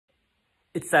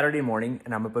It's Saturday morning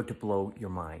and I'm about to blow your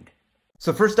mind.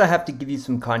 So first I have to give you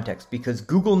some context because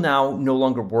Google now no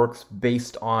longer works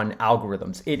based on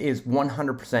algorithms. It is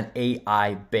 100%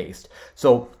 AI based.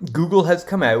 So Google has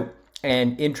come out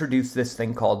and introduced this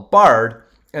thing called Bard,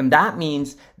 and that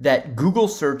means that Google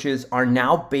searches are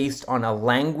now based on a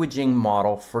languaging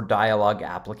model for dialogue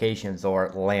applications,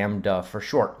 or Lambda for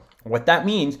short. What that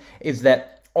means is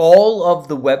that all of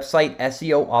the website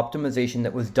SEO optimization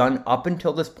that was done up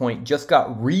until this point just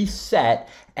got reset,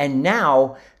 and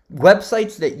now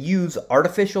websites that use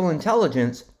artificial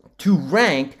intelligence to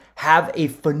rank have a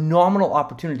phenomenal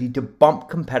opportunity to bump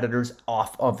competitors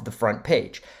off of the front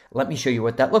page. Let me show you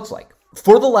what that looks like.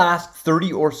 For the last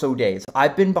 30 or so days,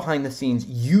 I've been behind the scenes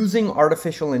using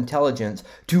artificial intelligence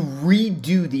to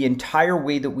redo the entire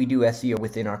way that we do SEO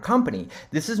within our company.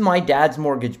 This is my dad's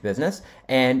mortgage business,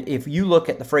 and if you look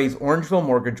at the phrase Orangeville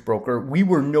Mortgage Broker, we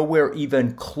were nowhere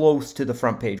even close to the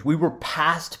front page. We were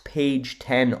past page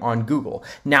 10 on Google.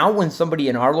 Now when somebody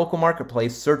in our local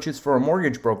marketplace searches for a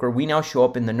mortgage broker, we now show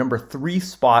up in the number 3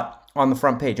 spot on the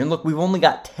front page. And look, we've only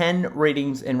got 10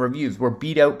 ratings and reviews. We're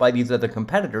beat out by these other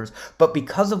competitors, but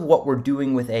because of what we're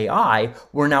doing with AI,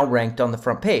 we're now ranked on the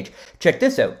front page. Check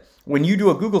this out. When you do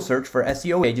a Google search for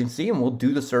SEO agency, and we'll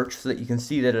do the search so that you can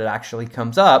see that it actually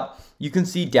comes up, you can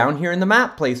see down here in the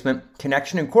map placement,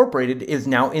 Connection Incorporated is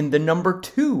now in the number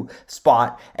 2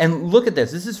 spot. And look at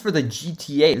this. This is for the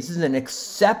GTA. This is an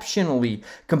exceptionally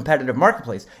competitive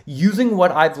marketplace. Using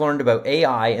what I've learned about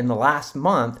AI in the last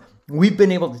month, we've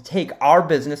been able to take our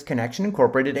business, Connection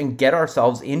Incorporated, and get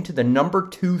ourselves into the number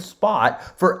 2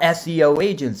 spot for SEO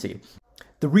agency.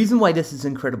 The reason why this is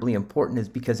incredibly important is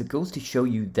because it goes to show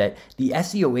you that the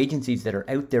SEO agencies that are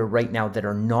out there right now that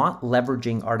are not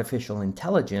leveraging artificial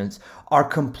intelligence are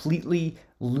completely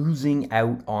losing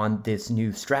out on this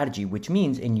new strategy, which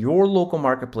means in your local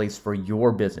marketplace for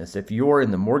your business, if you're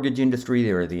in the mortgage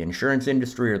industry or the insurance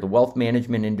industry or the wealth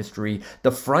management industry,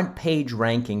 the front page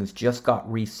rankings just got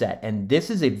reset. And this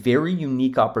is a very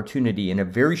unique opportunity in a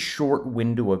very short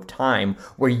window of time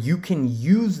where you can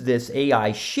use this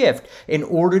AI shift in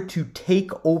order to take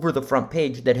over the front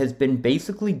page that has been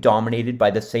basically dominated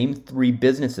by the same 3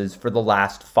 businesses for the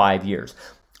last 5 years.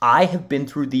 I have been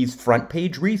through these front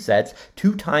page resets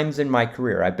 2 times in my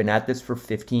career. I've been at this for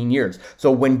 15 years. So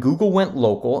when Google went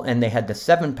local and they had the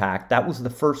 7-pack, that was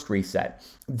the first reset.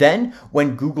 Then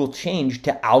when Google changed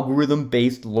to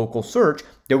algorithm-based local search,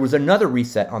 there was another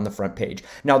reset on the front page.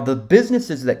 Now, the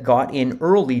businesses that got in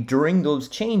early during those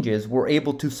changes were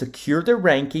able to secure their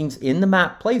rankings in the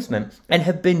map placement and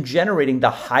have been generating the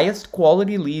highest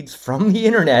quality leads from the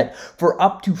internet for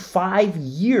up to 5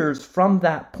 years from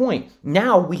that point.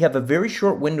 Now we have a very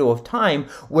short window of time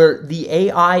where the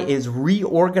AI is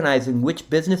reorganizing which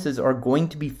businesses are going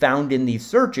to be found in these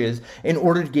searches in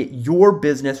order to get your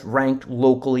business ranked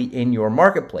locally in your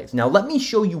marketplace. Now, let me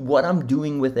show you what I'm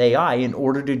doing with AI in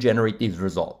order to generate these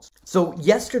results. So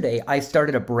yesterday, I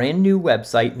started a brand new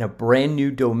website and a brand new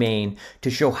domain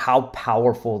to show how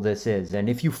powerful this is. And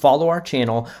if you follow our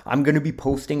channel, I'm going to be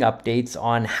posting updates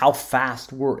on how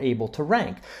fast we're able to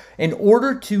rank. In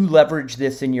order to leverage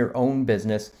this in your own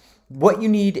business, what you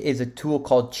need is a tool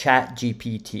called Chat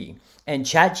GPT. And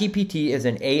Chat GPT is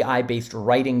an AI-based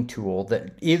writing tool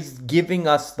that is giving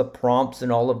us the prompts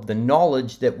and all of the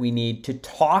knowledge that we need to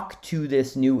talk to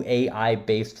this new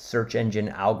AI-based search engine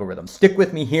algorithm. Stick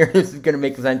with me here. This is going to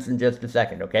make sense in just a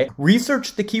second, okay?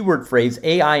 Research the keyword phrase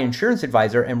AI Insurance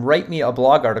Advisor and write me a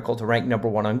blog article to rank number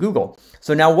 1 on Google.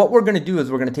 So now what we're going to do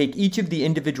is we're going to take each of the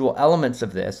individual elements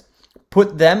of this,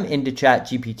 put them into Chat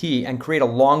GPT, and create a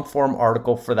long form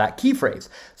article for that key phrase.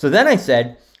 So then I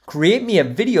said, create me a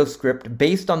video script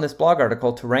based on this blog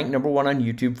article to rank number 1 on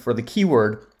YouTube for the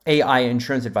keyword AI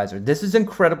Insurance Advisor. This is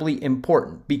incredibly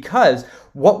important because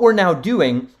what we're now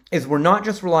doing is we're not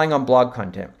just relying on blog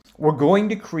content. We're going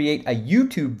to create a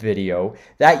YouTube video.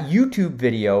 That YouTube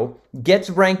video gets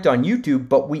ranked on YouTube,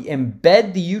 but we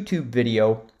embed the YouTube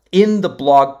video in the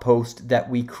blog post that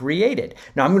we created.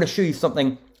 Now I'm going to show you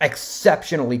something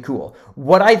exceptionally cool.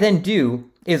 What I then do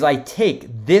is I take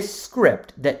this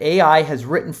script that AI has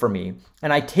written for me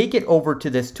and I take it over to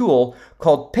this tool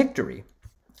called Pictory.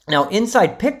 Now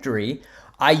inside Pictory,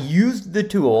 I used the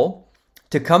tool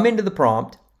to come into the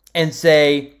prompt and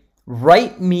say,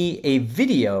 write me a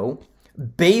video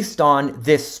based on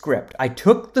this script. I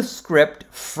took the script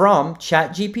from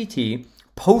ChatGPT,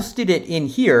 posted it in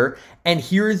here, and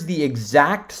here's the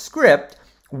exact script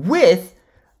with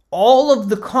all of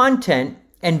the content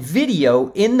and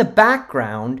video in the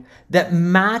background that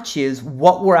matches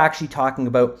what we're actually talking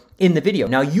about in the video.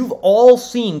 Now, you've all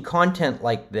seen content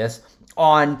like this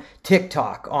on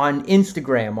TikTok, on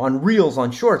Instagram, on Reels,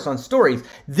 on Shorts, on Stories.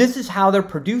 This is how they're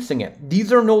producing it.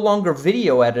 These are no longer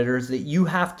video editors that you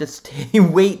have to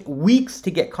wait weeks to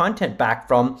get content back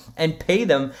from and pay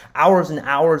them hours and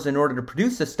hours in order to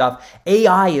produce this stuff.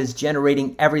 AI is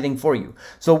generating everything for you.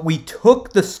 So we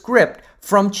took the script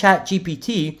from Chat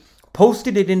GPT,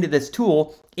 posted it into this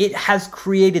tool. It has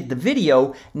created the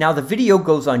video. Now the video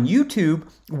goes on YouTube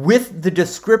with the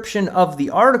description of the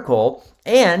article,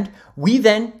 and we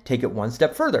then take it one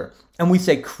step further. And we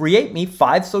say, create me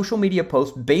 5 social media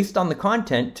posts based on the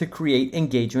content to create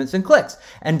engagements and clicks.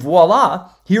 And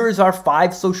voila, here is our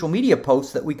 5 social media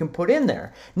posts that we can put in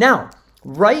there. Now,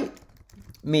 write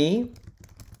me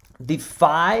the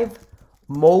 5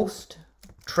 most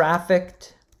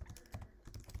trafficked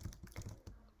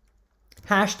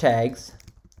hashtags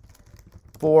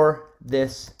for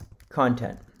this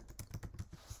content.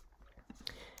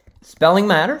 Spelling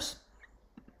matters.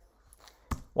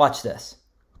 Watch this.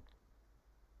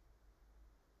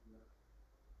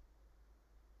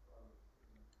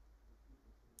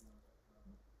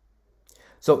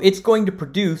 So it's going to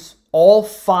produce all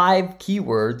 5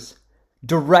 keywords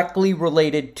directly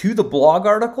related to the blog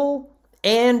article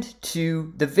and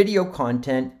to the video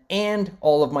content and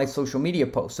all of my social media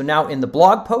posts. So now in the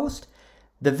blog post,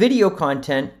 the video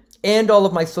content, and all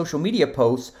of my social media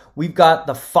posts, we've got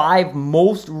the 5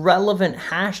 most relevant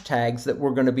hashtags that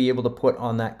we're going to be able to put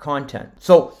on that content.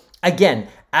 So again,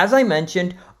 as I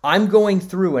mentioned, I'm going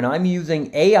through and I'm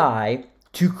using AI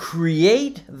to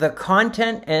create the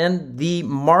content and the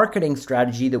marketing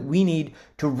strategy that we need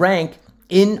to rank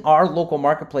in our local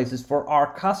marketplaces for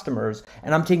our customers.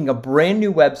 And I'm taking a brand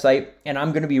new website and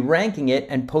I'm going to be ranking it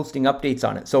and posting updates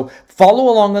on it. So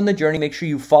follow along on the journey. Make sure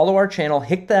you follow our channel,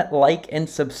 hit that like and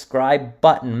subscribe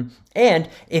button. And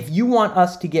if you want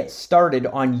us to get started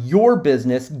on your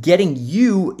business, getting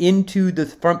you into the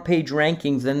front page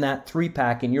rankings in that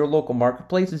 3-pack in your local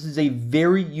marketplace, this is a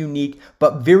very unique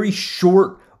but very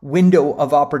short window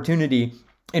of opportunity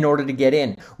in order to get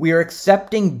in. We are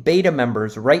accepting beta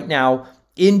members right now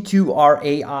into our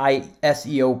AI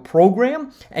SEO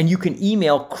program, and you can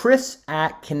email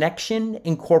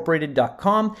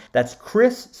chris@connectionincorporated.com. That's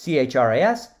Chris,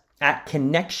 C-H-R-I-S, at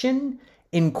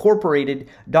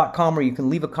connectionincorporated.com, or you can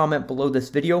leave a comment below this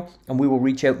video and we will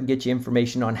reach out and get you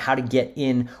information on how to get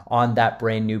in on that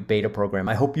brand new beta program.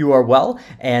 I hope you are well,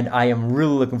 and I am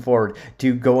really looking forward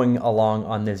to going along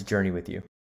on this journey with you.